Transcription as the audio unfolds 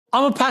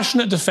I'm a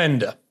passionate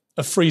defender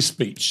of free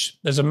speech.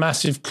 There's a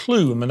massive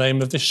clue in the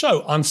name of this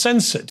show,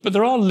 uncensored. But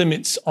there are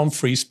limits on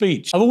free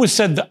speech. I've always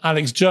said that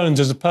Alex Jones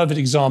is a perfect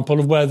example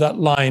of where that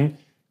line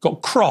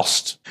got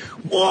crossed.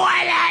 Well,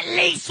 at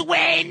least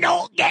we're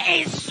not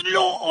getting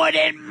slaughtered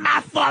in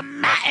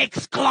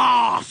mathematics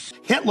class.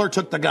 Hitler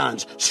took the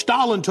guns.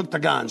 Stalin took the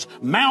guns.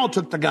 Mao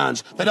took the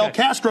guns. Fidel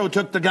Castro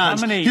took the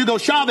guns. Hugo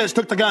Chavez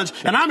took the guns.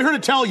 And I'm here to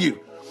tell you,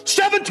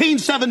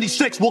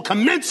 1776 will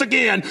commence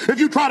again if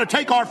you try to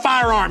take our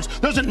firearms.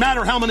 Doesn't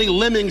matter how many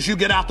lemmings you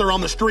get out there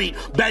on the street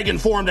begging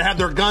for them to have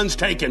their guns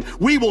taken.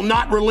 We will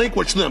not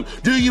relinquish them.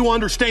 Do you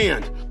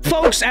understand?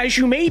 Folks, as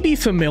you may be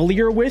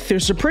familiar with,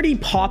 there's a pretty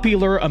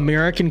popular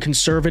American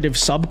conservative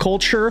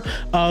subculture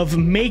of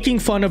making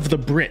fun of the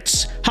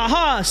Brits.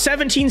 Haha,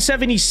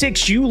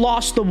 1776, you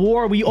lost the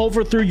war, we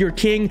overthrew your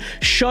king.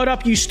 Shut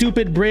up, you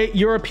stupid Brit,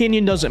 your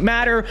opinion doesn't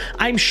matter.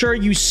 I'm sure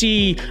you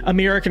see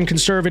American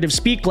conservatives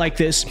speak like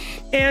this.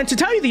 And to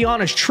tell you the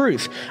honest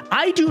truth,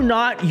 I do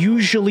not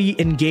usually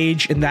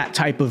engage in that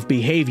type of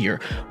behavior.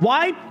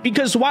 Why?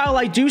 Because while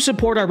I do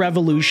support our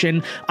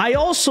revolution, I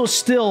also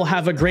still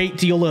have a great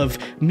deal of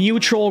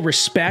mutual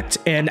respect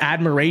and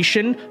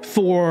admiration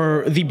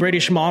for the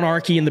British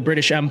monarchy and the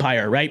British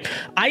Empire, right?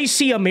 I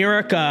see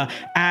America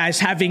as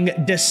having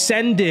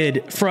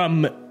descended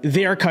from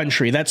their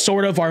country. That's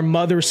sort of our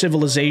mother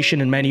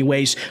civilization in many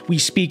ways. We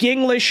speak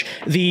English.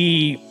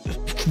 The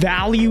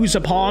values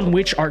upon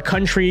which our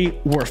country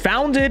were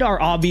founded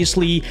are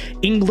obviously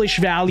English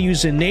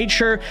values in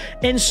nature.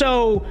 And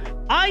so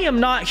I am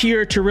not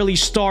here to really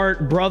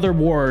start brother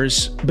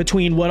wars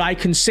between what I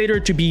consider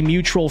to be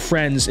mutual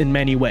friends in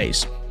many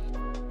ways.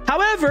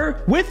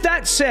 However, with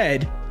that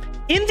said,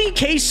 in the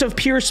case of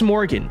Piers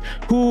Morgan,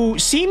 who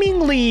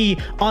seemingly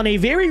on a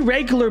very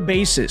regular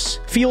basis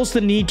feels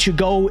the need to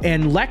go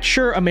and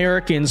lecture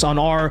Americans on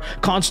our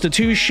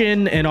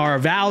Constitution and our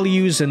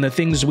values and the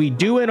things we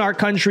do in our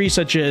country,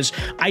 such as,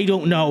 I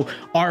don't know,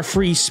 our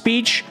free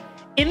speech.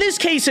 In this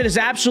case, it is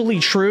absolutely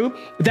true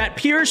that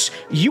Piers,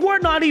 you are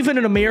not even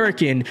an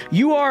American.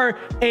 You are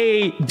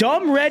a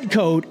dumb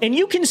redcoat, and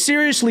you can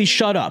seriously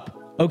shut up,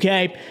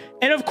 okay?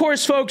 And of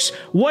course, folks,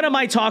 what am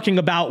I talking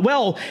about?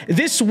 Well,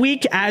 this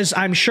week, as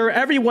I'm sure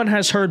everyone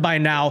has heard by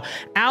now,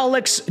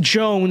 Alex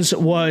Jones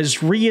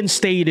was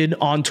reinstated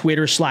on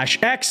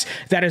Twitter/X.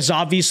 That is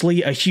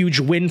obviously a huge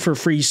win for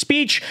free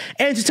speech.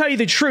 And to tell you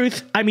the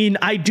truth, I mean,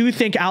 I do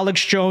think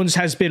Alex Jones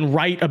has been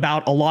right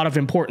about a lot of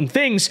important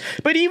things.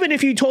 But even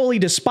if you totally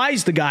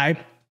despise the guy,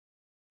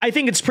 I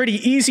think it's pretty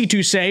easy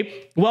to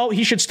say, well,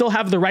 he should still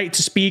have the right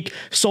to speak.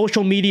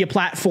 Social media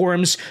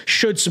platforms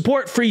should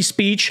support free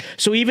speech.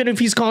 So even if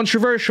he's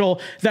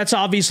controversial, that's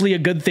obviously a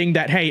good thing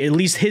that, hey, at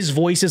least his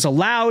voice is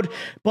allowed.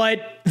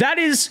 But that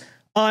is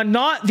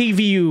not the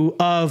view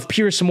of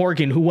Piers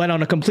Morgan, who went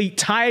on a complete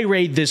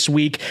tirade this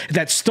week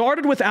that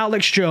started with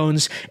Alex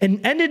Jones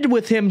and ended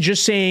with him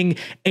just saying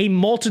a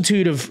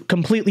multitude of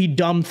completely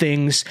dumb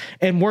things.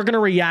 And we're going to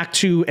react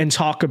to and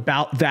talk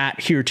about that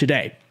here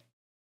today.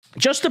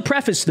 Just to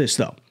preface this,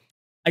 though,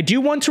 I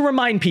do want to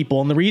remind people,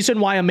 and the reason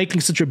why I'm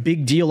making such a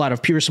big deal out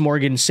of Piers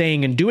Morgan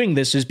saying and doing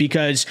this is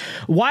because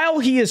while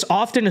he is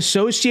often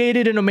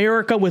associated in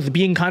America with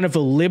being kind of a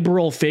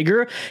liberal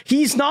figure,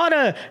 he's not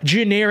a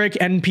generic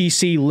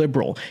NPC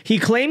liberal. He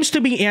claims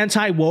to be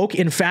anti-woke.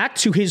 In fact,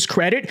 to his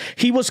credit,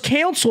 he was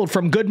canceled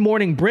from Good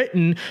Morning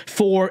Britain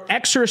for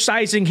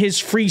exercising his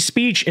free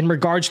speech in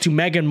regards to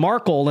Meghan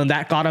Markle, and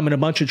that got him in a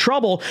bunch of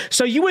trouble.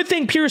 So you would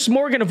think Piers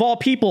Morgan, of all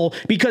people,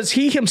 because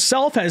he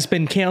himself has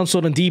been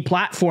canceled and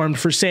deplatformed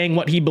for saying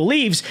what he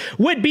believes,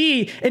 would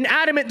be an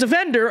adamant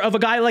defender of a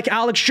guy like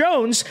Alex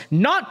Jones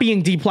not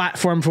being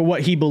deplatformed for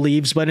what he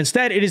believes, but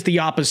instead it is the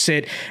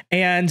opposite.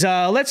 And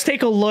let's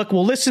take a look.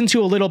 We'll listen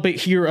to a little bit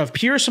here of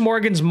Piers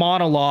Morgan's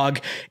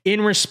monologue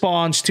in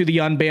response to the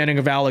unbanning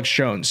of Alex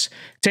Jones.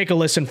 Take a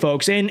listen,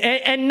 folks.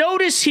 And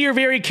notice here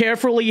very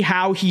carefully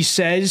how he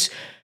says,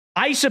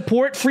 I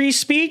support free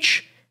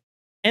speech,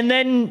 and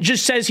then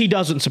just says he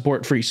doesn't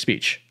support free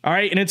speech. All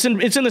right. And it's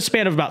in the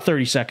span of about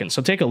 30 seconds.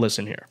 So take a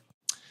listen here.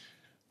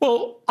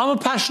 Well, I'm a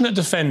passionate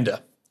defender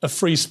of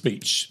free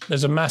speech.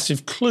 There's a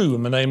massive clue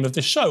in the name of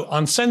this show,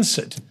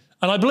 uncensored.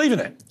 And I believe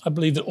in it. I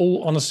believe that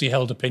all honestly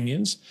held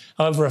opinions,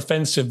 however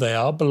offensive they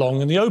are,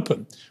 belong in the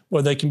open,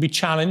 where they can be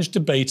challenged,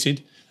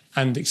 debated,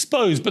 and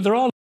exposed. But there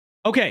are...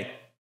 Okay,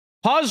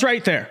 pause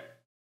right there.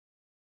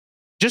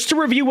 Just to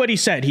review what he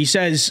said, he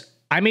says,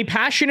 I'm a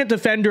passionate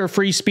defender of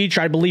free speech.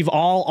 I believe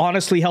all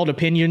honestly held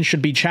opinions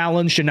should be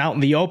challenged and out in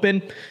the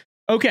open.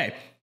 Okay,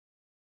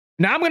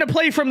 now I'm going to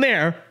play from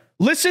there.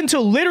 Listen to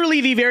literally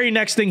the very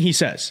next thing he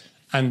says.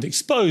 And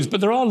exposed,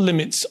 but there are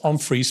limits on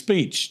free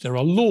speech. There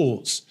are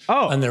laws,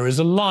 and there is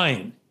a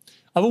line.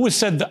 I've always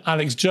said that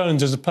Alex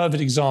Jones is a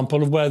perfect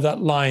example of where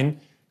that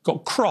line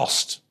got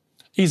crossed.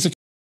 He's a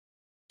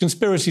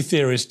conspiracy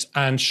theorist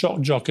and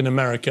shock jock in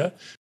America.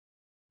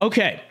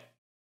 Okay,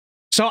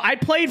 so I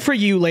played for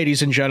you,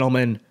 ladies and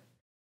gentlemen,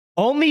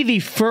 only the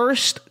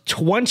first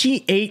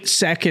 28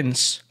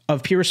 seconds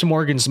of Piers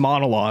Morgan's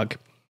monologue,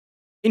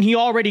 and he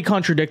already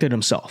contradicted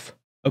himself.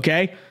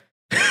 Okay,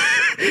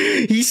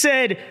 He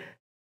said,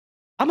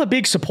 I'm a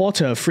big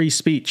supporter of free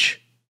speech,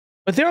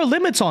 but there are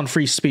limits on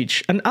free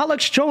speech, and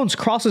Alex Jones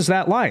crosses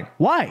that line.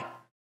 Why?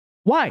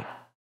 Why?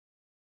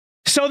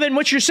 So then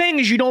what you're saying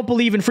is you don't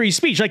believe in free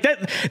speech. Like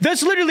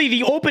that's literally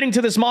the opening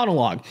to this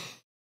monologue.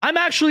 I'm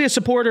actually a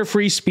supporter of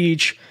free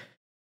speech,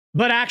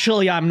 but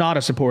actually I'm not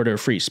a supporter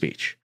of free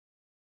speech.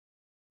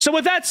 So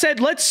with that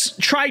said, let's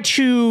try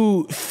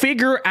to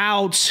figure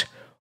out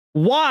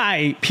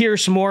why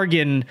Piers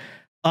Morgan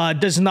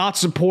does not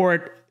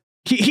support.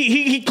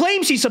 He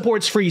claims he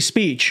supports free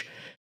speech,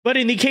 but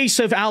in the case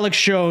of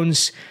Alex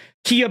Jones,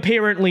 he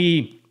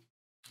apparently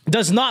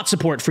does not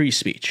support free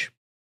speech.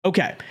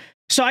 Okay,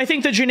 so I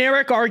think the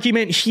generic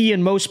argument he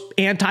and most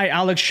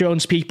anti-Alex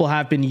Jones people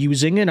have been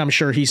using, and I'm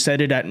sure he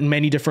said it at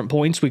many different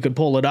points, we could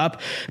pull it up,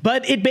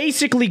 but it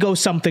basically goes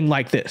something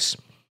like this.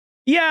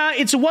 Yeah,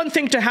 it's one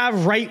thing to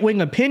have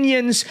right-wing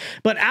opinions,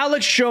 but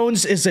Alex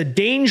Jones is a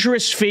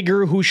dangerous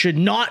figure who should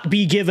not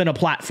be given a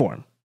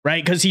platform.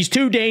 Right? Because he's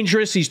too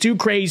dangerous, he's too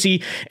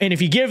crazy, and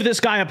if you give this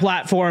guy a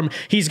platform,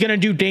 he's going to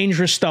do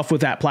dangerous stuff with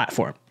that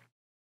platform.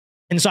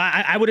 And so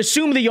I would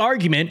assume the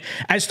argument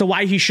as to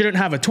why he shouldn't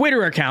have a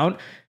Twitter account,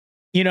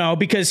 you know,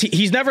 because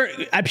he's never,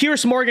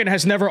 Piers Morgan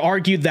has never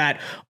argued that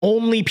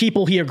only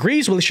people he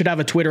agrees with should have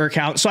a Twitter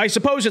account. So I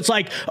suppose it's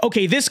like,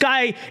 okay, this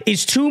guy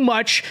is too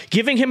much,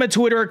 giving him a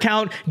Twitter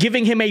account,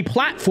 giving him a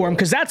platform,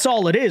 because that's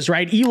all it is,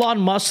 right? Elon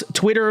Musk,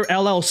 Twitter,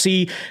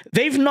 LLC,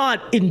 they've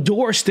not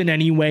endorsed in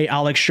any way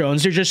Alex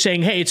Jones. They're just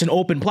saying, hey, it's an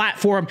open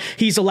platform.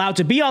 He's allowed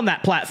to be on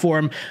that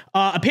platform.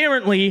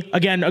 Apparently,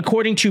 again,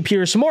 according to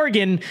Piers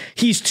Morgan,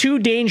 he's too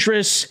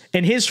dangerous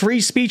and his free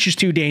speech is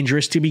too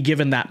dangerous to be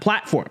given that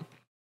platform.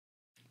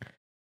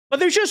 But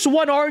there's just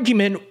one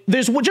argument,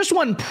 there's just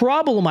one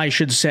problem, I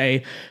should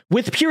say,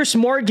 with Piers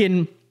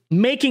Morgan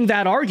making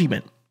that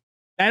argument.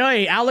 That,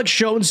 hey, Alex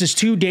Jones is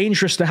too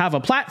dangerous to have a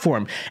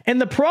platform. And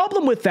the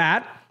problem with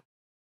that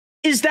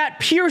is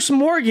that Piers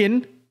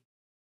Morgan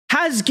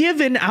has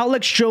given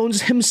Alex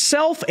Jones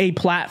himself a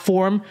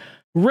platform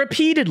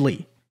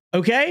repeatedly,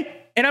 okay?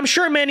 And I'm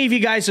sure many of you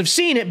guys have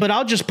seen it, but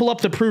I'll just pull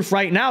up the proof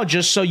right now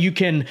just so you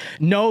can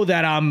know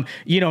that I'm,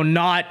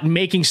 not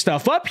making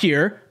stuff up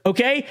here,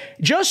 okay?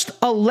 Just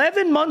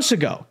 11 months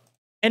ago,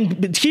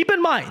 and keep in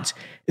mind,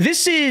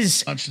 this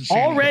is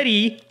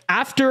already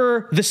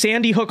after the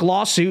Sandy Hook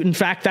lawsuit. In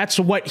fact, that's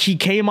what he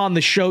came on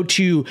the show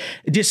to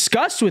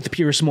discuss with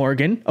Piers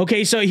Morgan,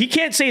 okay? So he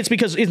can't say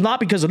it's not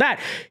because of that.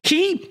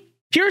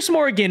 Piers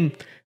Morgan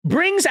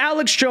brings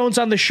Alex Jones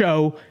on the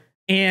show,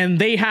 and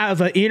they have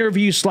an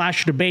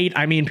interview/debate.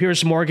 I mean,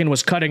 Piers Morgan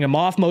was cutting him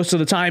off most of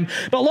the time.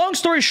 But long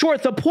story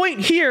short, the point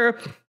here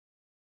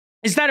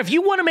is that if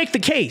you want to make the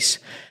case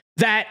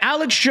that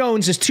Alex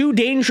Jones is too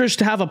dangerous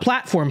to have a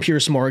platform,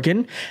 Piers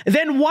Morgan,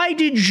 then why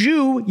did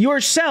you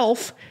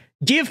yourself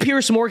give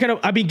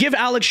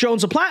Alex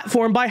Jones a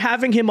platform by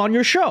having him on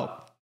your show?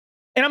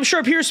 And I'm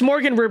sure Piers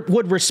Morgan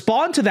would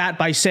respond to that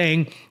by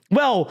saying,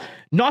 well,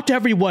 not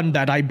everyone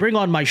that I bring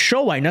on my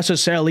show I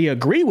necessarily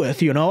agree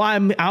with.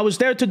 I was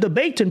there to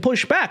debate and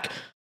push back.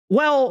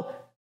 Well,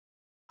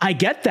 I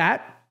get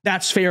that.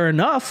 That's fair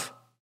enough.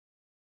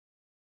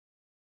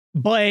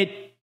 But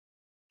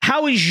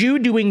how is you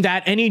doing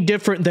that any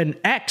different than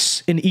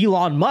X and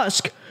Elon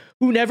Musk,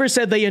 who never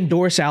said they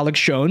endorse Alex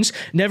Jones,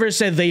 never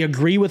said they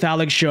agree with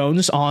Alex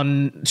Jones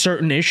on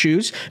certain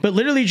issues, but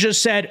literally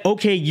just said,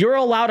 okay, you're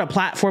allowed a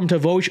platform to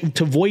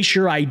voice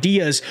your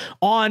ideas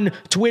on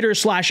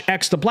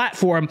Twitter/X, the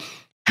platform.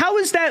 How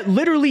is that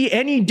literally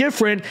any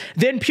different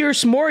than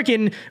Piers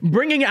Morgan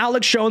bringing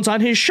Alex Jones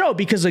on his show?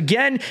 Because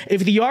again,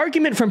 if the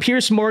argument from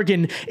Piers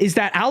Morgan is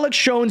that Alex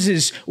Jones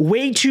is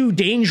way too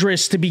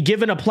dangerous to be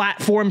given a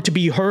platform to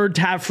be heard,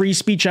 to have free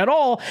speech at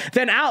all,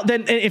 then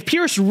if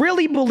Piers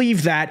really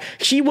believed that,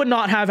 he would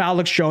not have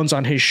Alex Jones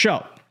on his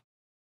show.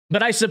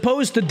 But I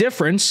suppose the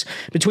difference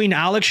between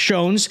Alex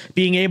Jones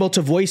being able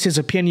to voice his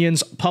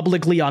opinions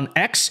publicly on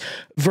X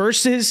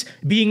versus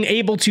being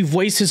able to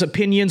voice his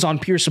opinions on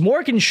Piers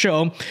Morgan's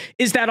show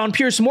is that on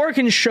Piers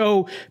Morgan's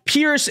show,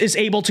 Piers is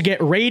able to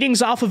get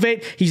ratings off of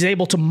it. He's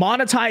able to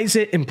monetize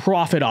it and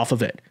profit off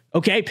of it.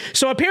 Okay,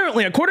 so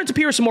apparently, according to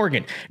Piers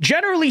Morgan,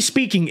 generally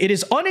speaking, it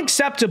is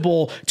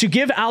unacceptable to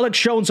give Alex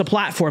Jones a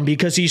platform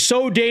because he's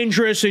so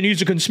dangerous and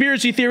he's a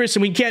conspiracy theorist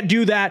and we can't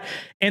do that.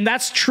 And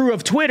that's true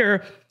of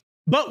Twitter.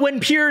 But when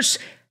Piers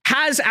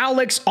has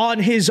Alex on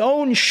his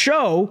own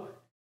show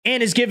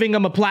and is giving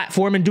him a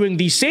platform and doing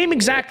the same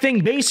exact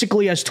thing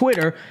basically as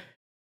Twitter,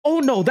 oh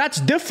no,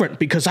 that's different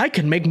because I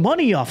can make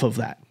money off of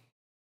that.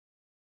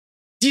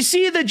 Do you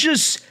see that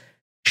just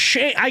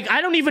shame?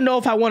 I don't even know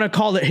if I want to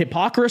call it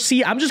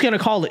hypocrisy. I'm just going to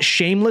call it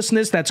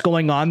shamelessness that's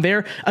going on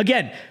there.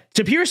 Again,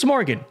 to Piers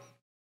Morgan,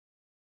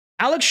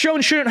 Alex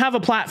Jones shouldn't have a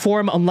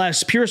platform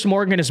unless Piers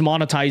Morgan is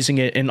monetizing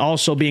it and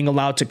also being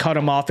allowed to cut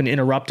him off and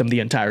interrupt him the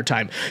entire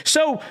time.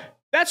 So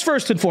That's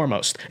first and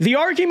foremost. The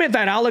argument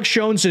that Alex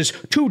Jones is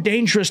too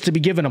dangerous to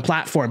be given a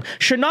platform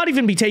should not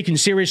even be taken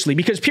seriously,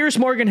 because Piers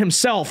Morgan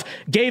himself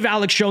gave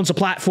Alex Jones a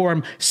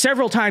platform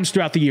several times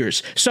throughout the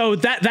years. So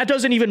that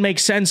doesn't even make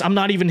sense. I'm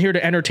not even here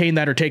to entertain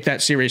that or take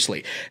that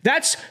seriously.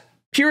 That's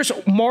Piers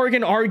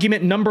Morgan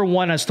argument number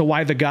one as to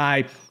why the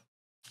guy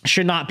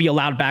should not be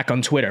allowed back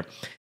on Twitter.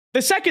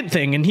 The second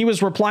thing, and he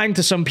was replying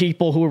to some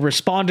people who were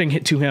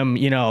responding to him,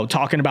 you know,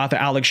 talking about the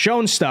Alex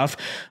Jones stuff,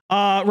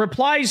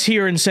 replies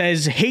here and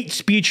says, hate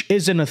speech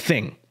isn't a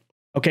thing.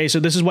 Okay, so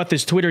this is what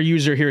this Twitter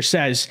user here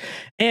says.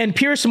 And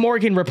Piers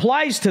Morgan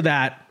replies to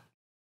that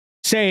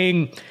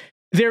saying,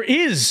 there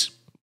is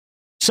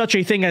such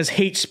a thing as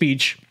hate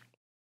speech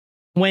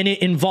when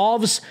it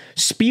involves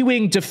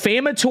spewing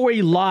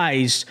defamatory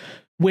lies,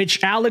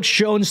 which Alex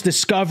Jones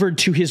discovered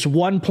to his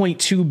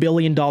 $1.2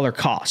 billion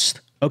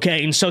cost.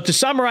 Okay, and so to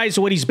summarize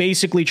what he's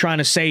basically trying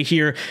to say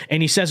here,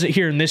 and he says it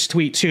here in this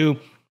tweet too,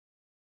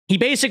 he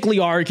basically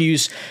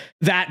argues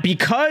that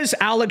because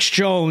Alex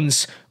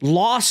Jones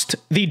lost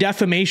the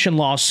defamation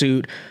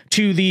lawsuit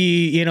to the,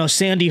 you know,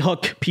 Sandy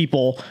Hook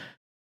people,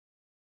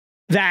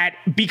 that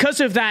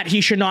because of that, he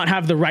should not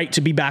have the right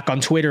to be back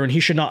on Twitter, and he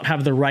should not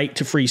have the right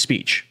to free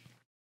speech.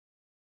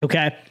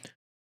 Okay?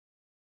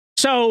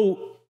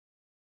 So,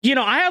 you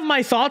know, I have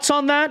my thoughts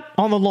on that,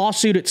 on the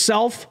lawsuit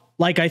itself.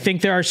 Like, I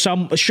think there are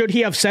some, should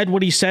he have said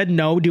what he said?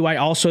 No. Do I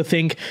also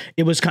think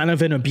it was kind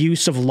of an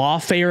abuse of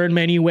lawfare in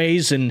many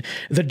ways, and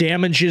the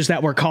damages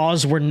that were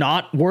caused were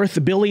not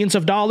worth billions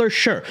of dollars?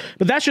 Sure.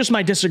 But that's just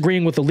my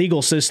disagreeing with the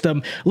legal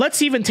system.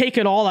 Let's even take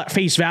it all at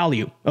face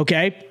value,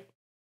 okay?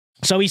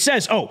 So he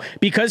says, oh,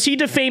 because he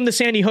defamed the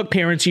Sandy Hook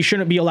parents, he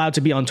shouldn't be allowed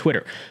to be on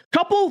Twitter.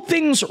 Couple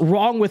things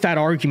wrong with that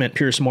argument,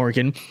 Piers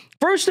Morgan.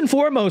 First and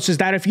foremost is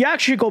that if you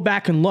actually go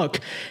back and look,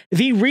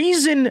 the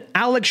reason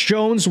Alex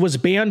Jones was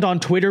banned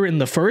on Twitter in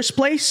the first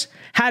place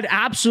had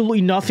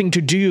absolutely nothing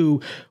to do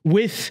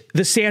with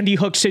the Sandy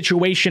Hook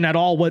situation at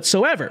all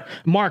whatsoever.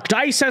 Mark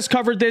Dice has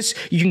covered this.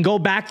 You can go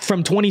back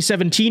from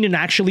 2017 and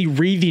actually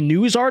read the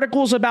news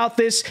articles about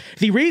this.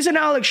 The reason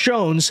Alex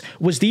Jones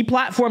was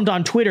deplatformed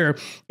on Twitter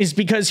is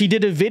because he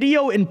did a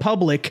video in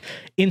public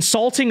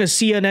insulting a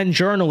CNN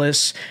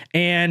journalist,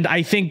 and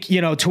I think,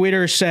 you know,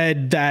 Twitter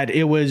said that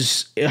it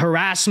was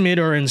harassment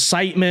or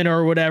incitement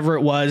or whatever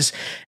it was,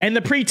 and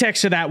the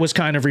pretext of that was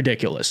kind of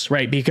ridiculous,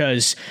 right?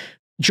 Because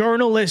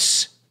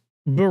journalists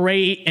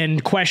berate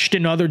and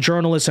question other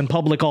journalists in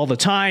public all the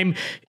time.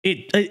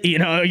 You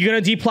know, you're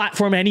going to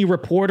deplatform any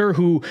reporter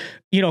who,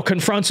 you know,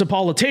 confronts a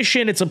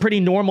politician. It's a pretty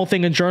normal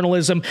thing in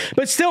journalism,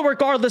 but still,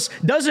 regardless,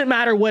 doesn't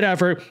matter,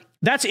 whatever.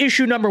 That's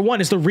issue number one,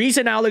 is the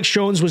reason Alex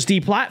Jones was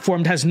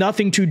deplatformed has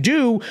nothing to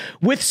do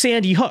with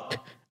Sandy Hook.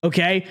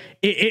 Okay,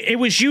 it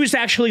was used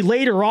actually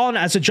later on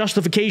as a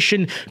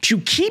justification to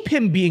keep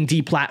him being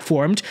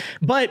deplatformed.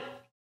 But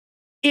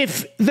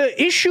if the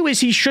issue is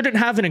he shouldn't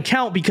have an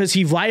account because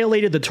he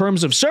violated the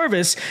terms of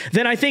service,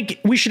 then I think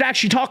we should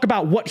actually talk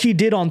about what he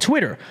did on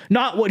Twitter,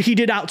 not what he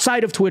did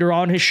outside of Twitter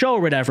on his show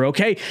or whatever.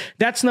 Okay,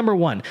 that's number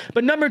one.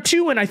 But number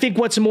two, and I think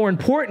what's more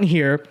important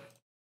here,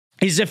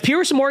 is if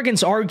Piers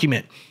Morgan's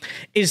argument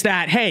is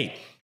that, hey,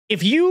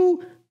 if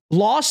you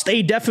lost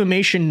a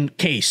defamation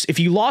case, if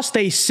you lost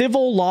a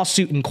civil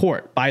lawsuit in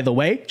court, by the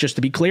way, just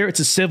to be clear, it's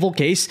a civil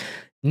case,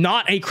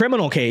 not a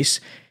criminal case.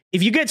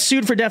 If you get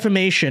sued for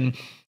defamation,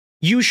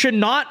 you should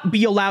not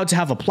be allowed to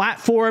have a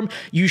platform.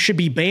 You should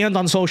be banned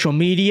on social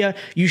media.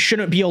 You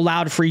shouldn't be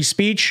allowed free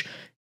speech.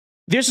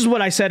 This is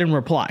what I said in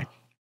reply,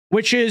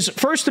 which is,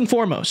 first and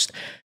foremost,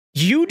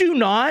 you do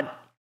not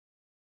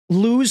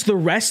lose the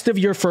rest of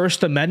your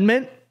First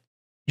Amendment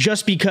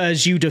just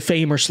because you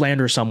defame or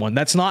slander someone.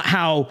 That's not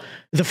how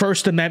the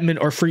First Amendment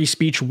or free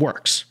speech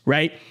works,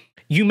 right?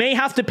 You may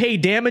have to pay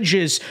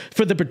damages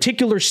for the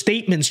particular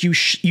statements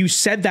you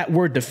said that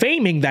were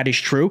defaming. That is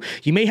true.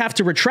 You may have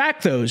to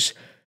retract those.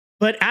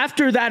 But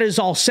after that is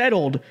all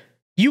settled,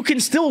 you can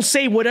still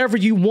say whatever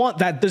you want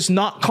that does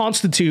not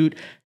constitute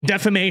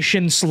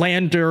defamation,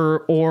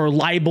 slander, or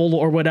libel,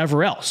 or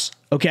whatever else,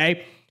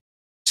 okay?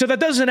 So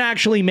that doesn't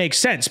actually make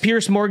sense.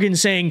 Piers Morgan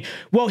saying,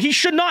 well, he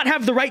should not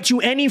have the right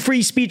to any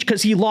free speech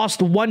because he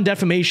lost one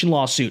defamation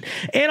lawsuit.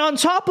 And on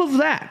top of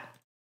that,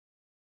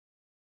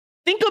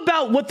 think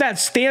about what that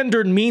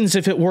standard means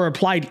if it were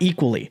applied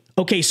equally.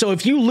 Okay, so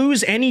if you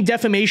lose any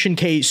defamation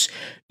case,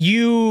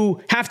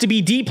 you have to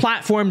be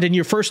deplatformed and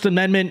your First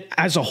Amendment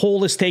as a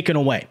whole is taken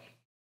away.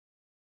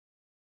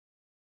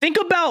 Think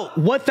about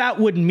what that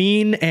would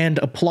mean and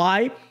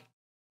apply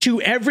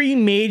to every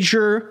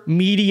major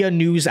media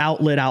news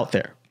outlet out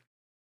there.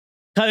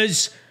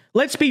 Because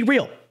let's be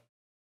real.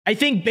 I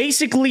think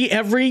basically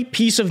every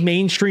piece of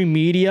mainstream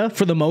media,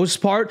 for the most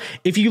part,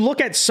 if you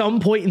look at some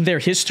point in their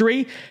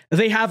history,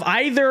 they have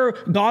either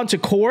gone to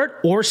court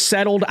or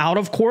settled out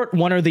of court,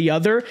 one or the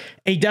other,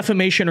 a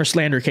defamation or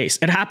slander case.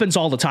 It happens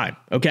all the time,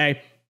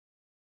 okay?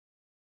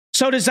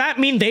 So does that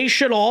mean they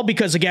should all,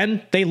 because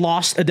again, they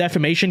lost a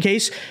defamation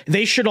case,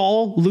 they should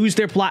all lose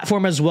their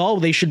platform as well?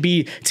 They should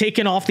be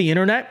taken off the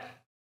internet?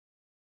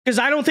 Because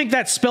I don't think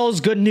that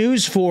spells good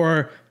news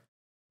for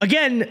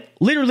Again,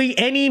 literally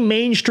any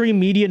mainstream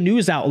media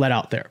news outlet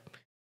out there.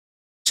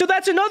 So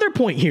that's another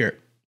point here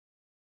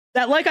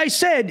that, like I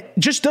said,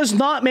 just does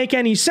not make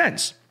any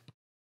sense.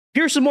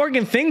 Piers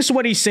Morgan thinks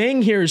what he's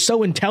saying here is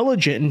so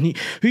intelligent and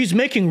he's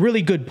making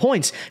really good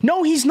points.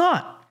 No, he's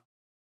not.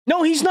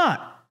 No, he's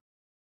not.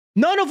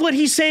 None of what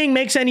he's saying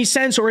makes any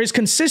sense or is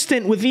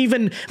consistent with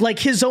even like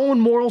his own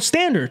moral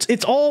standards.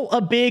 It's all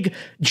a big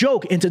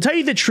joke. And to tell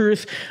you the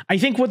truth, I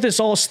think what this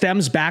all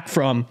stems back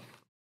from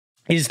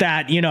is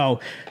that,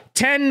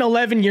 10,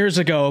 11 years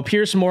ago,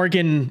 Piers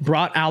Morgan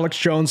brought Alex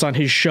Jones on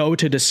his show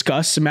to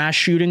discuss mass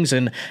shootings,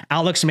 and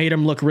Alex made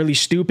him look really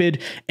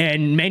stupid.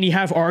 And many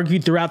have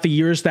argued throughout the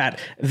years that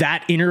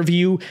that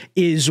interview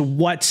is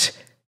what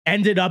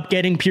ended up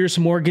getting Piers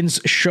Morgan's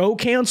show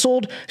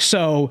canceled.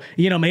 So,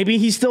 maybe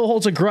he still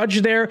holds a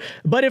grudge there.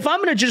 But if I'm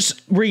going to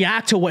just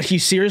react to what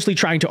he's seriously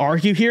trying to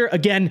argue here,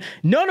 again,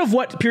 none of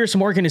what Piers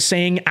Morgan is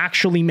saying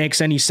actually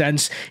makes any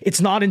sense. It's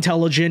not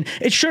intelligent.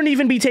 It shouldn't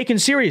even be taken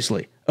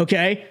seriously.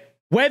 Okay?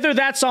 Whether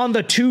that's on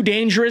the too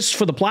dangerous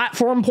for the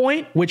platform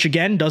point, which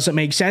again doesn't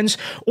make sense,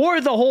 or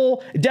the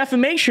whole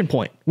defamation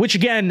point, which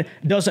again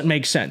doesn't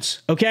make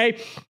sense,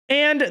 okay?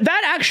 And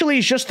that actually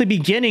is just the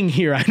beginning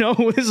here. I know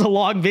this is a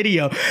long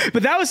video,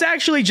 but that was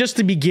actually just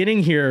the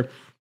beginning here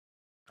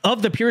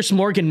of the Piers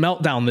Morgan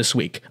meltdown this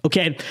week,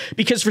 okay?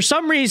 Because for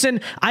some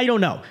reason, I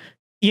don't know,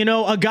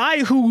 a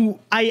guy who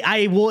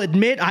I will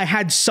admit I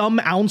had some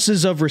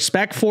ounces of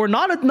respect for,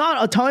 not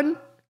a ton,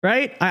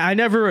 right? I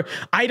never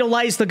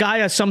idolized the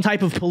guy as some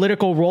type of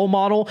political role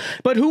model,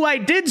 but who I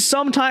did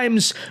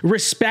sometimes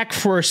respect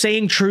for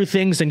saying true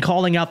things and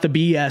calling out the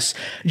BS,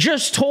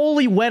 just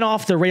totally went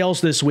off the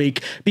rails this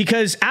week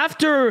because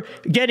after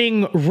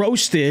getting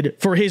roasted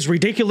for his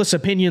ridiculous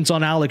opinions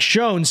on Alex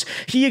Jones,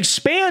 he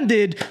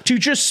expanded to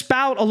just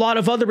spout a lot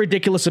of other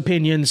ridiculous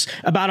opinions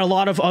about a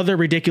lot of other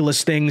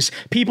ridiculous things.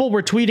 People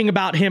were tweeting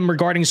about him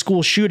regarding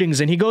school shootings,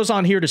 and he goes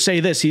on here to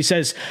say this. He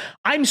says,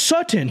 "I'm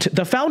certain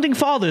the founding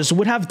fathers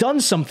would have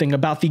done something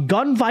about the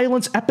gun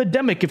violence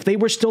epidemic if they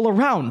were still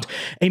around.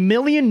 1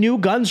 million new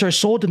guns are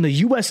sold in the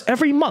US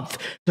every month.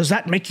 Does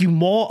that make you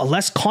more or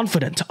less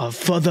confident of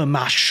further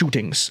mass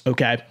shootings?"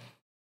 Okay.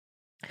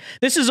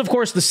 This is, of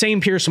course, the same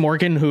Piers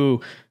Morgan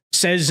who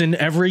says in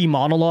every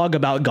monologue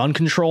about gun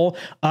control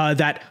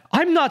that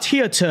I'm not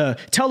here to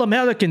tell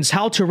Americans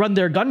how to run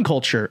their gun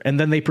culture, and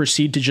then he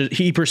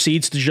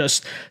proceeds to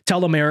just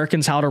tell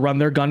Americans how to run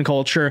their gun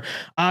culture.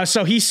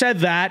 So he said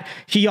that.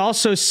 He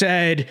also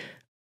said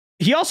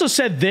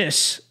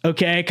this,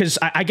 okay, because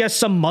I guess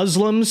some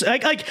Muslims,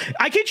 like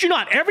I kid you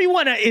not,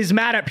 everyone is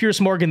mad at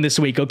Piers Morgan this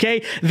week,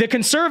 okay? The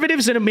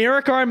conservatives in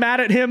America are mad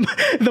at him.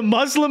 The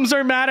Muslims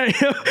are mad at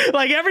him.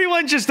 Like,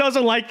 everyone just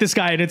doesn't like this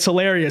guy, and it's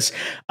hilarious.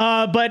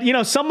 But,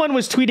 someone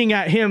was tweeting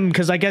at him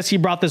because I guess he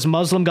brought this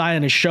Muslim guy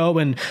on his show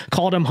and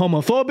called him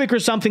homophobic or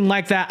something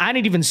like that. I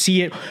didn't even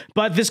see it.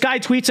 But this guy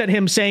tweets at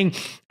him saying,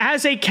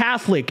 "As a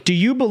Catholic, do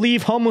you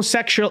believe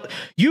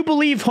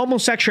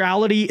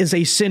homosexuality is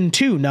a sin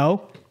too?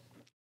 No?"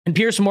 And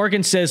Piers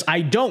Morgan says,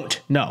 "I don't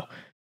know."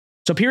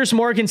 So Piers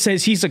Morgan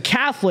says he's a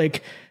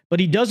Catholic, but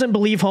he doesn't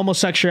believe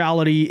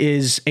homosexuality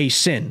is a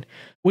sin,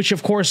 which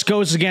of course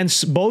goes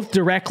against both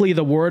directly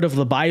the word of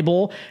the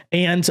Bible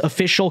and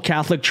official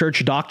Catholic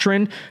Church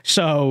doctrine.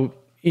 So,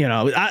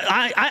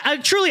 I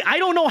truly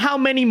don't know how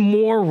many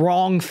more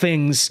wrong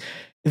things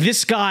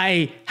this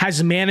guy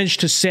has managed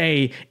to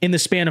say in the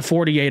span of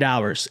 48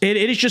 hours. It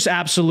is just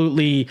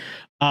absolutely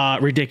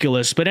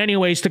ridiculous. But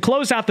anyways, to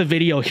close out the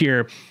video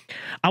here,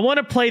 I want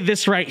to play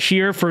this right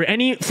here for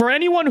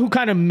anyone who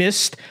kind of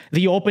missed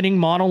the opening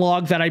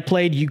monologue that I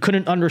played. You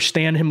couldn't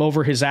understand him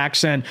over his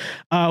accent.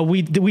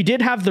 We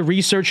did have the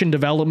research and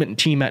development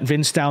team at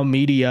VinceDao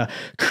Media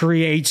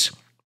create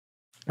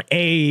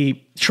a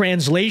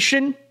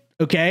translation.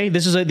 Okay,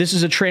 this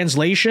is a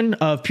translation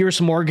of Piers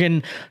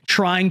Morgan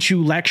trying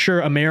to lecture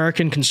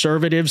American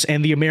conservatives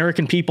and the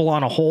American people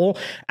on a whole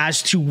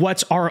as to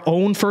what our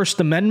own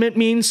First Amendment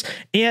means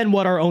and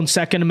what our own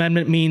Second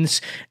Amendment means,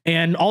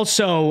 and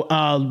also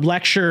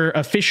lecture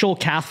official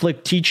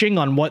Catholic teaching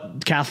on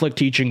what Catholic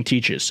teaching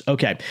teaches.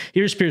 Okay,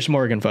 here's Piers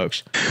Morgan,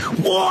 folks.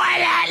 Well,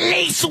 at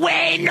least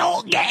we're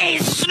not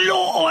getting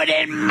slaughtered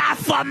in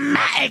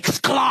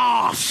mathematics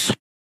class.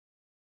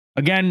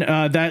 Again,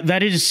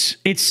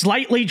 it's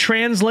slightly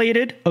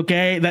translated,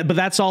 okay, but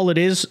that's all it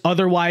is.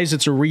 Otherwise,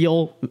 it's a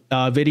real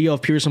video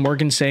of Piers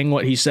Morgan saying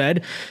what he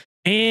said.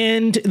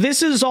 And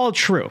this is all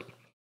true.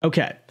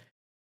 Okay.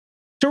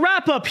 To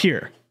wrap up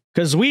here,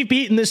 because we've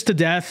beaten this to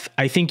death,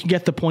 I think you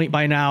get the point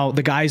by now.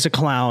 The guy's a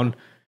clown.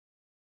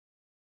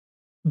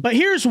 But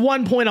here's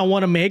one point I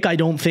want to make. I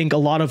don't think a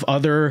lot of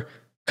other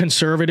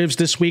conservatives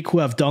this week who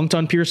have dunked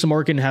on Piers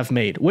Morgan have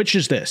made, which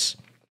is this.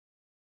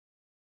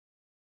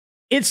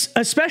 It's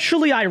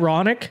especially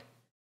ironic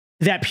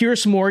that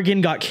Piers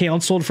Morgan got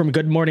canceled from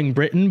Good Morning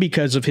Britain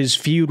because of his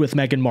feud with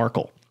Meghan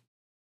Markle.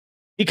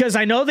 Because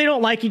I know they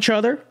don't like each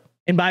other.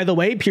 And by the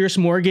way, Piers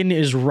Morgan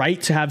is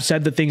right to have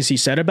said the things he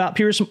said about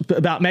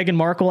Meghan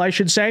Markle, I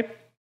should say.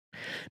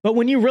 But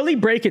when you really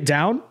break it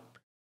down,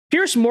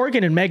 Piers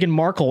Morgan and Meghan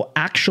Markle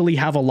actually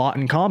have a lot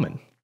in common.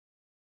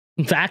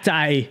 In fact,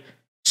 I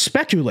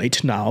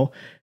speculate now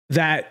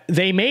that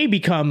they may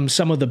become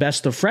some of the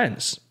best of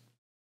friends.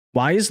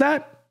 Why is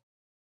that?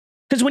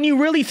 Because when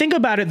you really think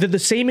about it, they're the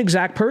same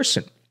exact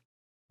person.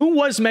 Who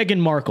was Meghan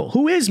Markle?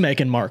 Who is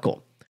Meghan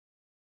Markle?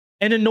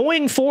 An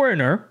annoying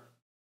foreigner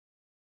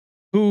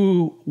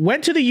who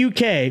went to the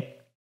UK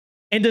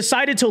and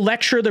decided to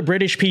lecture the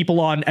British people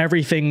on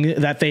everything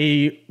that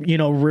they,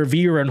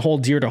 revere and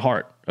hold dear to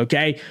heart,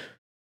 okay?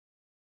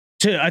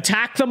 To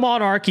attack the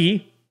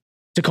monarchy,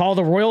 to call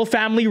the royal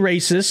family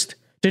racist,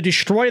 to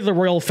destroy the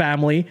royal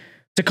family,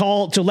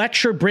 to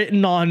lecture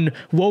Britain on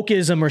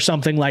wokeism or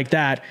something like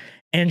that,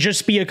 and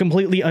just be a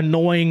completely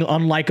annoying,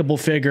 unlikable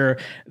figure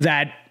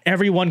that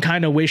everyone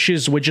kind of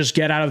wishes would just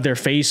get out of their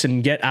face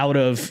and get out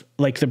of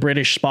like the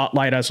British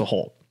spotlight as a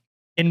whole,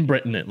 in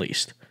Britain at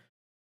least.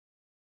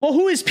 Well,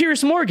 who is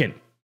Piers Morgan?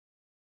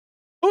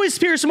 Who is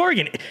Piers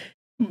Morgan?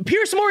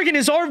 Piers Morgan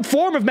is our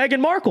form of Meghan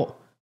Markle.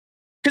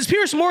 Because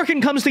Piers Morgan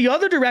comes the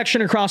other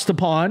direction across the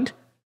pond,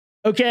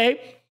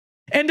 okay,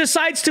 and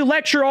decides to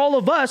lecture all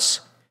of us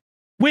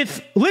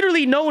with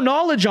literally no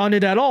knowledge on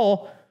it at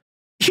all.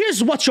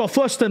 Here's what your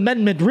First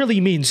Amendment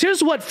really means.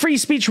 Here's what free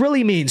speech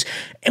really means.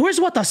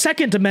 Here's what the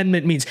Second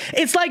Amendment means.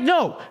 It's like,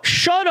 no,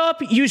 shut up,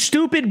 you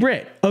stupid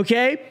Brit,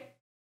 okay?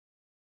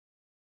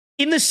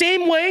 In the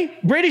same way,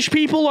 British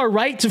people are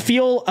right to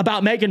feel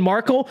about Meghan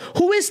Markle.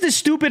 Who is this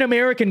stupid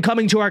American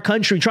coming to our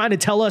country trying to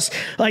tell us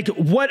like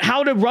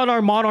how to run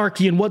our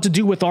monarchy and what to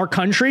do with our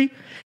country?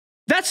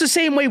 That's the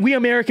same way we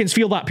Americans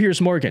feel about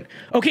Piers Morgan.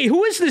 Okay,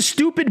 who is this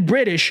stupid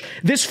British,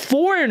 this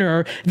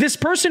foreigner, this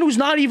person who's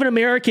not even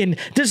American,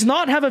 does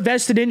not have a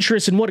vested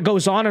interest in what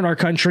goes on in our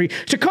country,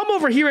 to come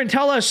over here and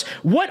tell us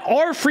what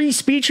our free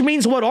speech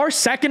means, what our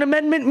Second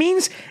Amendment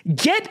means?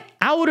 Get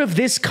out of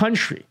this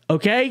country,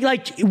 okay?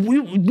 Like,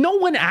 no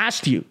one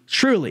asked you,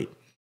 truly.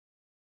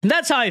 And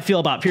that's how I feel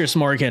about Piers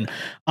Morgan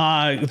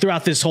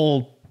throughout this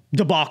whole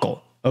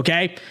debacle,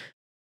 okay?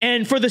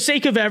 And for the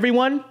sake of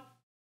everyone,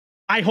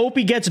 I hope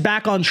he gets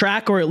back on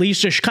track, or at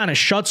least just kind of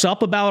shuts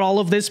up about all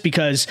of this,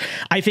 because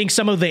I think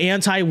some of the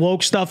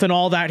anti-woke stuff and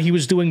all that he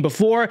was doing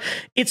before,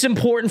 it's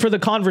important for the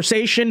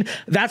conversation.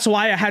 That's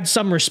why I had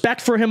some respect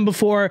for him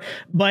before.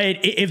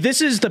 But if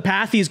this is the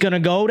path he's going to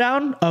go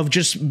down of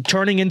just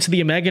turning into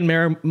the American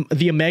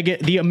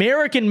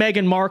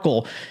Meghan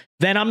Markle,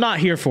 then I'm not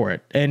here for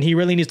it. And he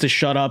really needs to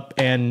shut up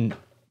and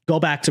go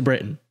back to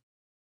Britain.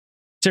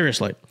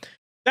 Seriously.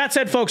 That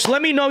said, folks,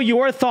 let me know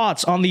your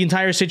thoughts on the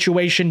entire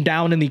situation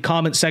down in the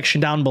comment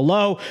section down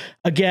below.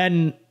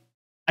 Again,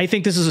 I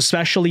think this is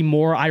especially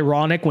more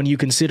ironic when you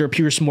consider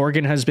Piers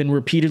Morgan has been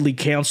repeatedly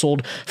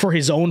canceled for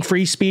his own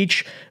free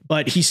speech,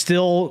 but he's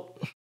still...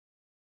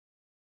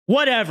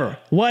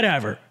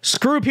 Whatever.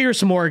 Screw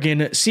Piers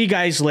Morgan. See you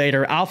guys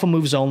later. Alpha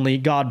moves only.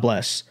 God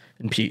bless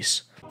and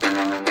peace.